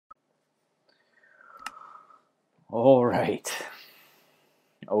All right.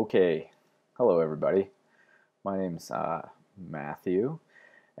 Okay. Hello, everybody. My name's Matthew,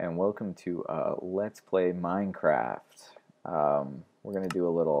 and welcome to Let's Play Minecraft. We're going to do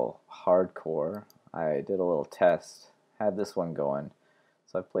a little hardcore. I did a little test, had this one going,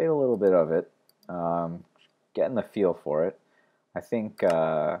 so I played a little bit of it, getting the feel for it. I think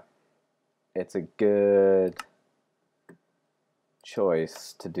it's a good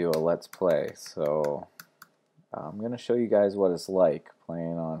choice to do a Let's Play, so I'm going to show you guys what it's like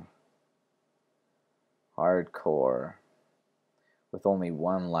playing on hardcore with only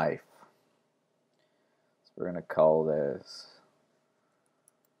one life. So we're going to call this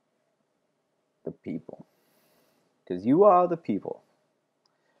the people. Because you are the people.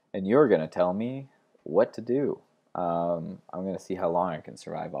 And you're going to tell me what to do. I'm going to see how long I can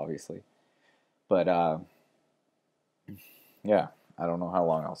survive, obviously. But, yeah, I don't know how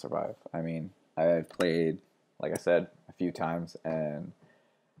long I'll survive. I mean, I've played, like I said, a few times, and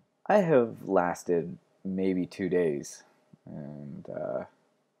I have lasted maybe 2 days. And,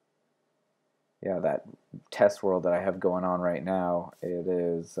 yeah, that test world that I have going on right now, it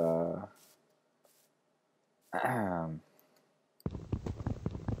is, I'm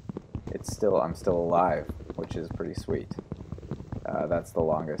still alive, which is pretty sweet. That's the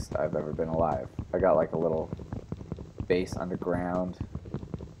longest I've ever been alive. I got like a little base underground,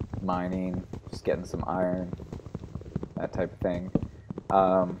 mining, just getting some iron, that type of thing.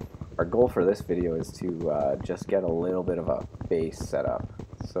 Our goal for this video is to just get a little bit of a base set up.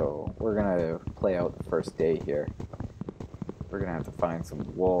 So we're gonna play out the first day here. We're gonna have to find some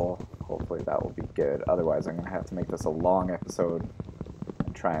wool. Hopefully that will be good. Otherwise I'm gonna have to make this a long episode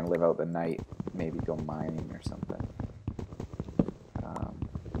and try and live out the night. Maybe go mining or something.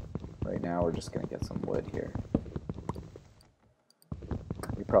 Right now we're just gonna get some wood here.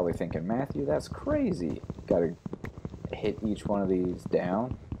 You're probably thinking, Matthew, that's crazy. Gotta hit each one of these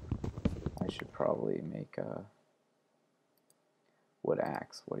down. I should probably make a wood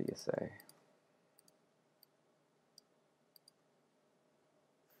axe. What do you say?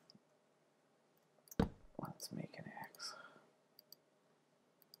 Let's make an axe.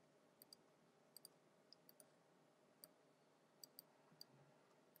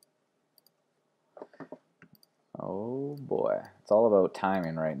 Oh boy, it's all about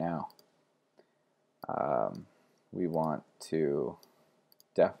timing right now. We want to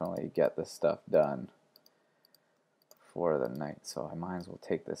definitely get this stuff done for the night, so I might as well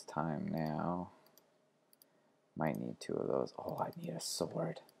take this time now. Might need 2 of those. Oh, I need a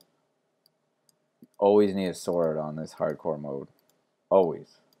sword. Always need a sword on this hardcore mode.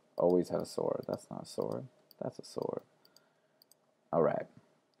 Always. Always have a sword. That's not a sword. That's a sword. Alright.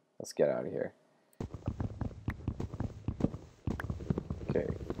 Let's get out of here. Okay.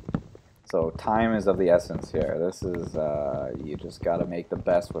 So time is of the essence here. This is, you just gotta make the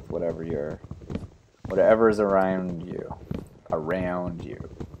best with whatever is around you.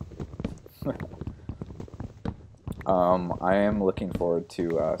 I am looking forward to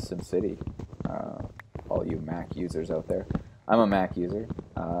SimCity. All you Mac users out there. I'm a Mac user,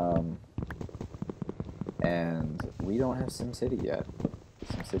 and we don't have SimCity yet.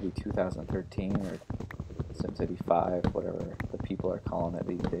 SimCity 2013 or SimCity 5, whatever the people are calling it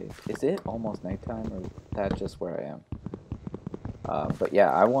these days. Is it almost nighttime, or is that just where I am? But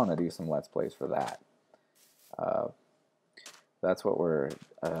yeah, I want to do some Let's Plays for that. That's what we're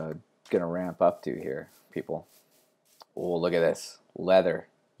gonna ramp up to here, people. Oh, look at this. Leather.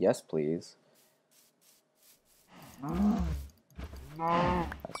 Yes, please.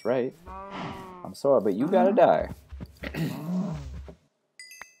 That's right. I'm sorry, but you gotta die.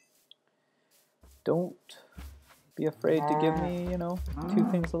 Don't be afraid to give me,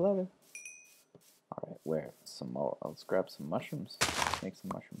 2 things of leather. Alright, where? Some more. Let's grab some mushrooms. Make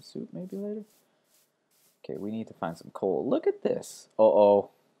some mushroom soup maybe later. Okay, we need to find some coal. Look at this. Uh-oh.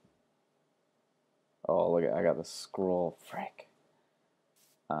 Oh, look at, I got the scroll. Frick.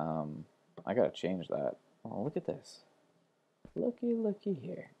 I gotta change that. Oh, look at this. Looky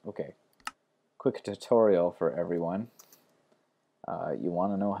here. Okay. Quick tutorial for everyone. You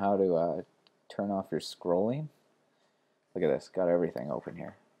want to know how to turn off your scrolling? Look at this. Got everything open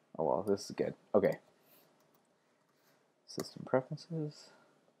here. Oh, well, this is good. Okay. System preferences.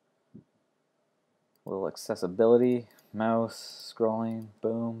 A little accessibility. Mouse, scrolling.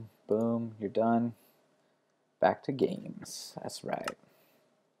 Boom, boom. You're done. Back to games. That's right.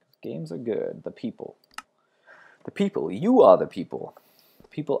 Games are good. The people. The people. You are the people. The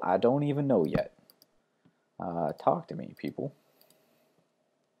people I don't even know yet. Talk to me, people.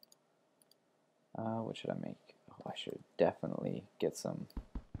 What should I make? Oh, I should definitely get some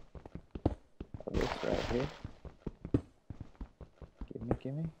of this right here.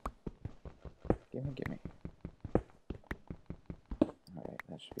 gimme. Gimme, gimme. Alright,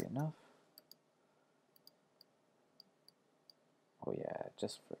 that should be enough. Oh yeah,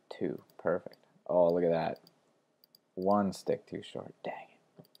 just for 2. Perfect. Oh, look at that. 1 stick too short. Dang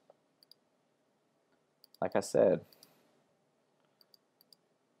it. Like I said,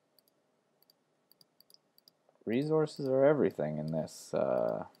 resources are everything in this.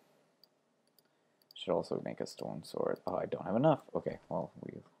 Should also make a stone sword. Oh, I don't have enough. Okay, well,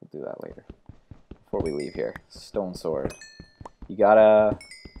 we'll do that later. Before we leave here. Stone sword. You gotta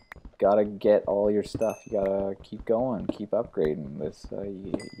get all your stuff. You gotta keep going, keep upgrading. This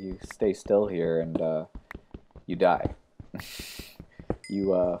you stay still here and you die.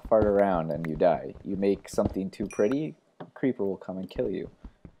 You fart around and you die. You make something too pretty, a creeper will come and kill you.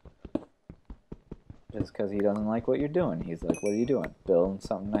 Just because he doesn't like what you're doing. He's like, what are you doing? Building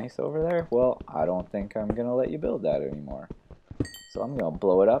something nice over there? Well, I don't think I'm going to let you build that anymore. So I'm going to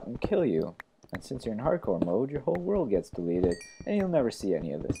blow it up and kill you. And since you're in hardcore mode, your whole world gets deleted, and you'll never see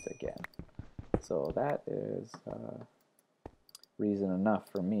any of this again. So that is reason enough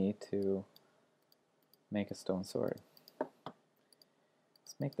for me to make a stone sword.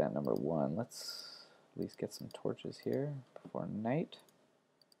 Let's make that number 1. Let's at least get some torches here before night.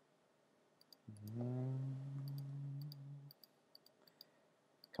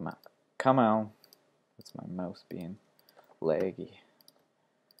 Come on. Come on. That's my mouse being laggy.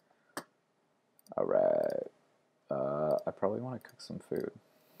 Alright. I probably want to cook some food.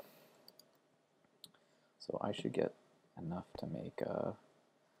 So I should get enough to make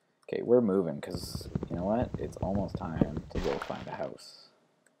okay, we're moving because, you know what? It's almost time to go find a house.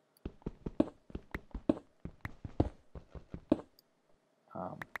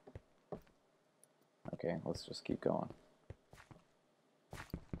 Okay, let's just keep going.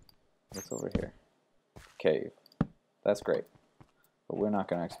 What's over here? Cave. That's great. But we're not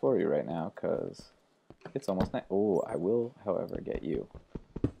going to explore you right now because it's almost night. Oh, I will, however, get you.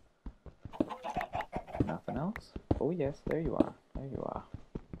 Nothing else? Oh, yes, there you are. There you are.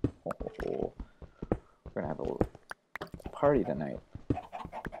 Oh, we're going to have a little party tonight.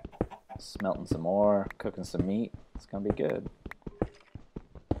 Smelting some ore, cooking some meat. It's going to be good.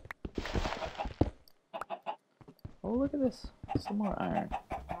 Oh, look at this. Some more iron.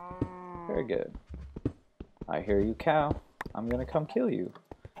 Very good. I hear you, cow. I'm going to come kill you.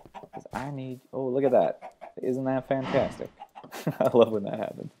 Because I need... Oh, look at that. Isn't that fantastic? I love when that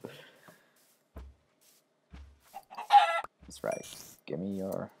happens. That's right. Give me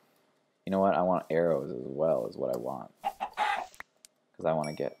your... You know what? I want arrows as well is what I want. Because I want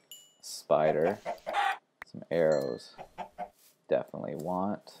to get spider. Some arrows. Definitely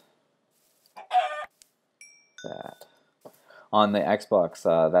want that. On the Xbox,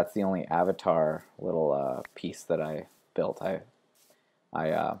 that's the only avatar little piece that I built.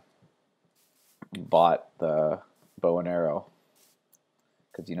 I bought the bow and arrow.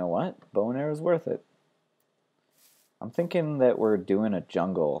 Because you know what? Bow and arrow is worth it. I'm thinking that we're doing a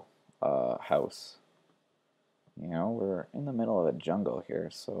jungle house. You know, we're in the middle of a jungle here,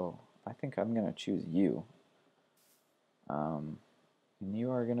 so I think I'm going to choose you. And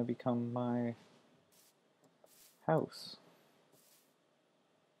you are going to become my house.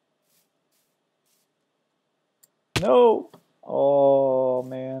 No! Oh,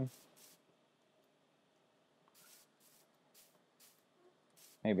 man.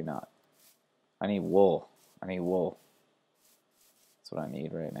 Maybe not. I need wool. I need wool. That's what I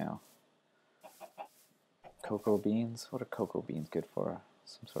need right now. Cocoa beans? What are cocoa beans good for?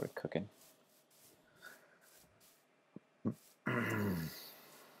 Some sort of cooking.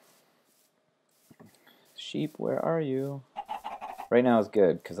 Sheep, where are you? Right now is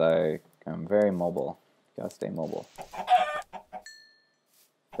good because I am very mobile. Gotta stay mobile.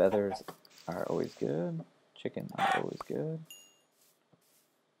 Feathers are always good. Chicken are always good.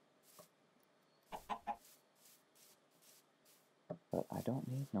 But I don't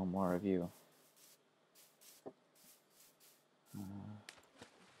need no more of you.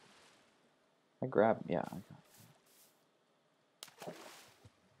 I grab, yeah.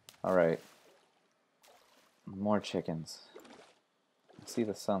 Alright. More chickens. I see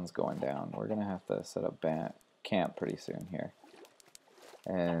the sun's going down. We're gonna have to set up camp pretty soon here.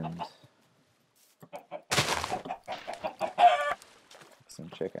 And some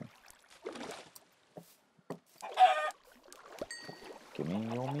chicken. Give me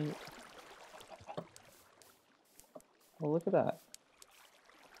your meat. Well, look at that.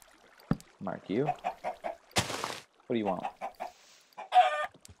 Mark you. What do you want?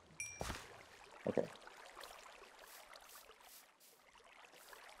 Okay.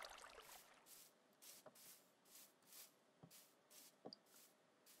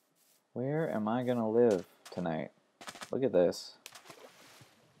 Where am I gonna live tonight? Look at this.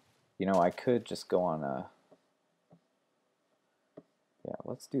 You know, I could just go on a... Yeah,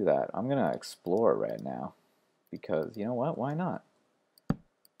 let's do that. I'm gonna explore right now. Because, you know what? Why not?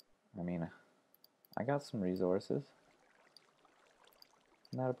 I mean, I got some resources.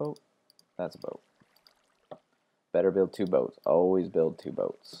 Isn't that a boat? That's a boat. Better build 2 boats. Always build 2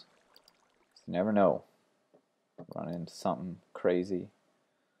 boats. You never know. Run into something crazy.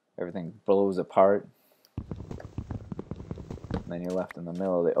 Everything blows apart. And then you're left in the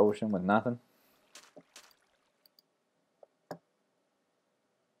middle of the ocean with nothing. It's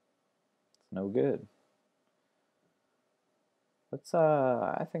no good. Let's,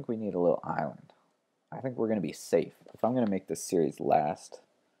 I think we need a little island. I think we're going to be safe. If I'm going to make this series last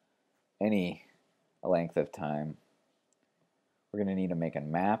any length of time, we're going to need to make a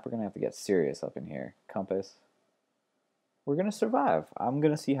map. We're going to have to get serious up in here. Compass. We're going to survive. I'm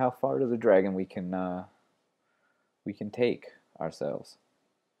going to see how far to the dragon we can take ourselves.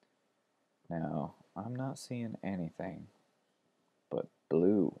 Now, I'm not seeing anything but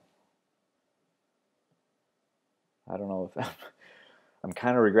blue. I don't know if I'm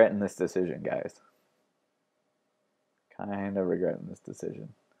kind of regretting this decision, guys. Kind of regretting this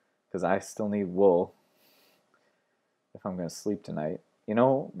decision. Because I still need wool if I'm going to sleep tonight. You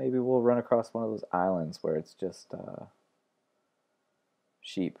know, maybe we'll run across one of those islands where it's just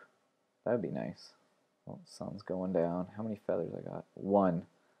sheep. That'd be nice. Oh, sun's going down. How many feathers I got? 1.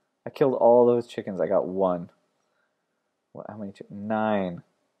 I killed all those chickens. I got 1. What? How many chickens? 9.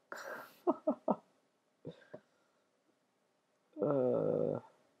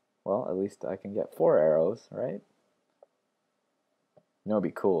 Well, at least I can get 4 arrows, right? You know, it'd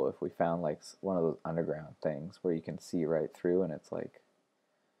be cool if we found like one of those underground things where you can see right through, and it's like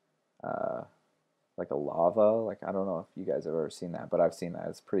a lava. Like, I don't know if you guys have ever seen that, but I've seen that.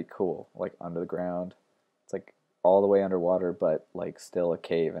 It's pretty cool. Like under the ground, it's like all the way underwater, but like still a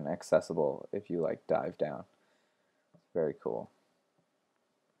cave and accessible if you like dive down. It's very cool.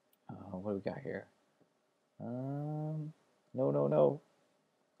 What do we got here? No.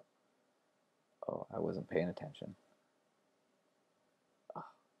 Oh, I wasn't paying attention. Oh,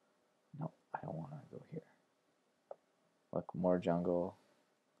 no, I don't want to go here. Look, more jungle.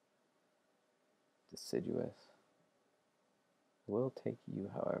 Deciduous. We'll take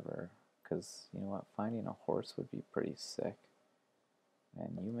you, however, because, you know what, finding a horse would be pretty sick.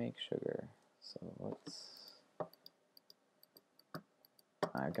 And you make sugar, so let's...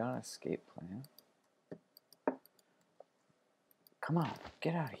 I've got an escape plan. Come on,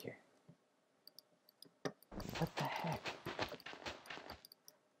 get out of here. What the heck?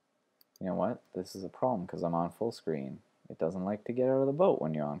 You know what? This is a problem because I'm on full screen. It doesn't like to get out of the boat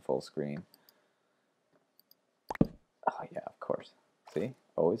when you're on full screen. Oh yeah, of course. See?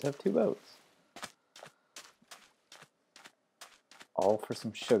 Always have 2 boats. All for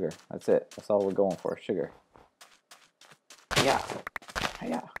some sugar. That's it. That's all we're going for. Sugar. Yeah.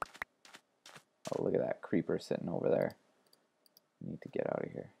 Yeah. Oh, look at that creeper sitting over there. Need to get out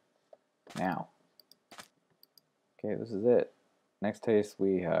of here. Now. Okay, this is it. Next place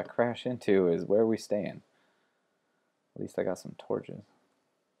we crash into is where we staying. At least I got some torches.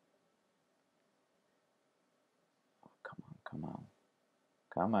 Oh, come on.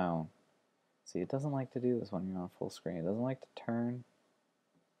 Come on. See, it doesn't like to do this when you're on full screen. It doesn't like to turn.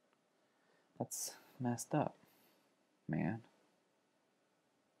 That's messed up, man.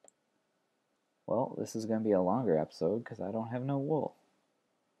 Well, this is going to be a longer episode because I don't have no wool.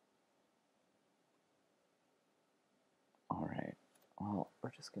 Alright. Well, we're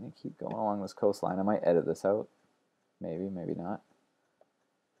just going to keep going along this coastline. I might edit this out. Maybe, maybe not.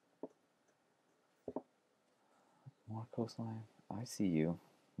 More coastline. I see you.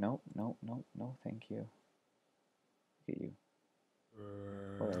 Nope, no, thank you. Look at you.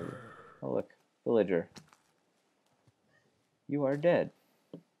 Where are you? Oh, look. Villager. You are dead.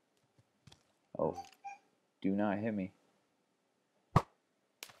 Oh. Do not hit me.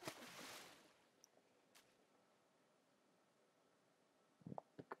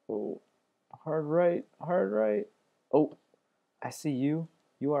 Oh. Hard right. Hard right. Oh. I see you.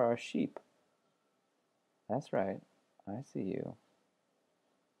 You are our sheep. That's right. I see you.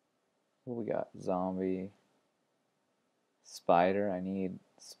 What we got? Zombie. Spider. I need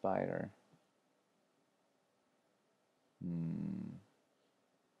spider.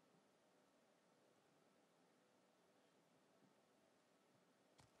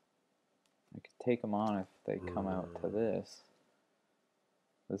 I could take them on if they come out to this.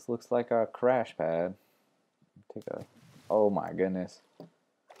 This looks like our crash pad. Take a... Oh my goodness.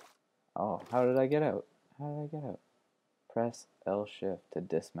 Oh, how did I get out? How did I get out? Press L shift to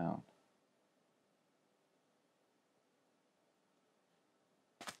dismount.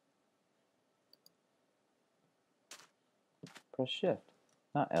 Press shift,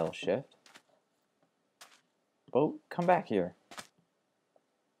 not L shift. Boat, come back here.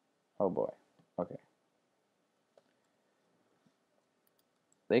 Oh boy. Okay.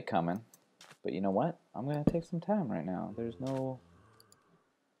 They coming. But you know what? I'm gonna take some time right now. There's no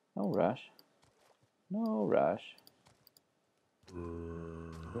rush. No rush.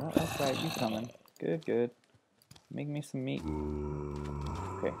 Yeah, that's right, you coming. Good, good. Make me some meat.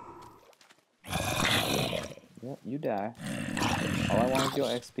 Okay. Yep, you die. All I want is your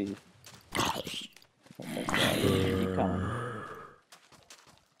XP. That's right. Keep coming.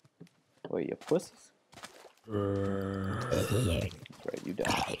 Boy, you pussies. That's right, you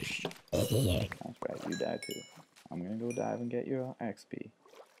die. That's right, you die too. I'm gonna go dive and get your XP.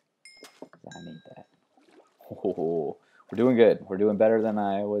 Cause I need that. Oh, we're doing good. We're doing better than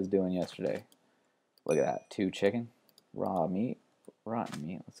I was doing yesterday. Look at that. 2 chicken. Raw meat. Rotten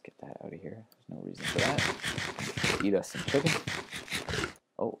meat. Let's get that out of here. There's no reason for that. Eat us some chicken.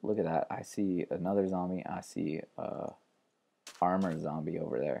 Oh, look at that. I see another zombie. I see armored zombie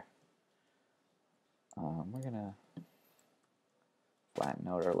over there. We're gonna flatten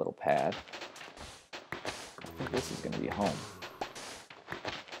out our little pad. I think this is gonna be home.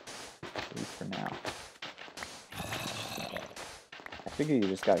 At least for now. I figure you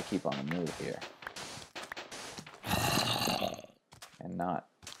just gotta keep on the move here. And not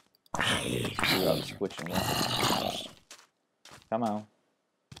screw up switching weapons. Come on.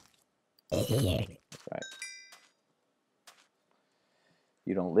 That's right.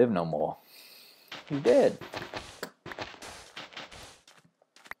 You don't live no more. You did.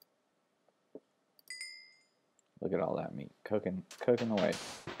 Look at all that meat cooking away.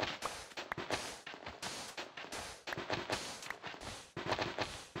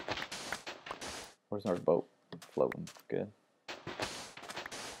 Where's our boat? Floating. Good.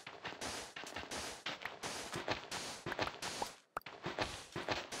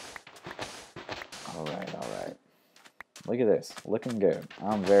 Alright. Look at this. Looking good.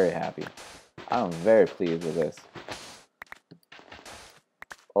 I'm very happy. I'm very pleased with this.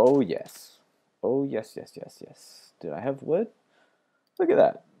 Oh yes. Oh yes. Did I have wood? Look at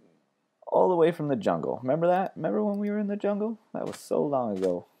that. All the way from the jungle. Remember that? Remember when we were in the jungle? That was so long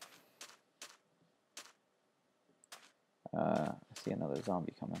ago. I see another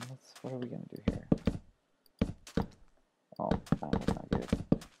zombie coming. What are we gonna do here? Oh, that was not good.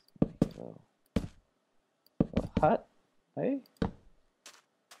 Make a little hut. Hey.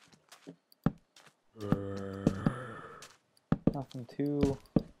 Nothing too.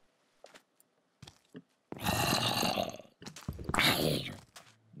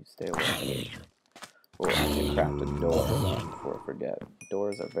 You stay away. Oh, I should craft a door before I forget.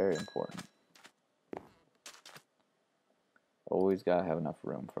 Doors are very important. Always gotta have enough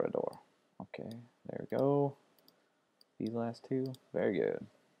room for a door. Okay, there we go. These last 2, very good.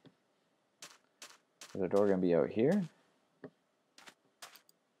 Is the door gonna be out here?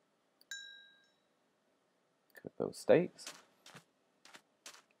 Cook those steaks.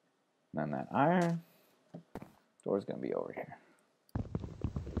 And then that iron. Door's gonna be over here.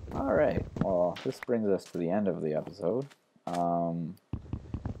 Alright, well, this brings us to the end of the episode.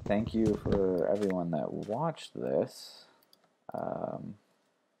 Thank you for everyone that watched this.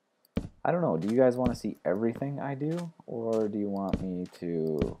 I don't know, do you guys want to see everything I do? Or do you want me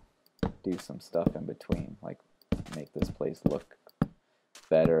to do some stuff in between? Like, make this place look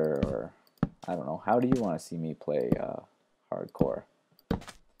better, or I don't know. How do you want to see me play hardcore?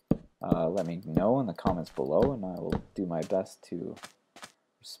 Let me know in the comments below, and I will do my best to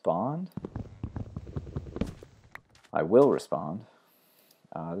respond. I will respond.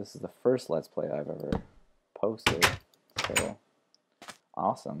 This is the first Let's Play I've ever posted, so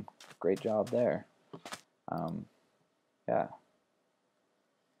awesome. Great job there. Yeah.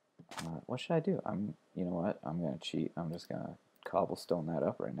 What should I do? You know what? I'm gonna cheat. I'm just gonna cobblestone that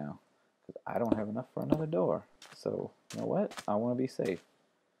up right now, because I don't have enough for another door. So, you know what? I want to be safe.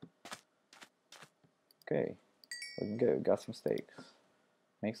 Okay, looking good. Got some steaks.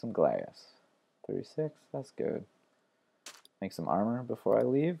 Make some glass. 36, that's good. Make some armor before I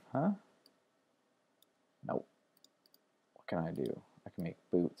leave, huh? Nope. What can I do? I can make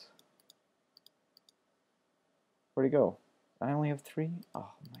boots. Where'd he go? I only have 3?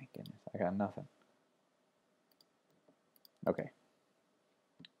 Oh my goodness, I got nothing. Okay.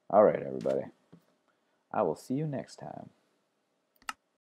 Alright, everybody. I will see you next time.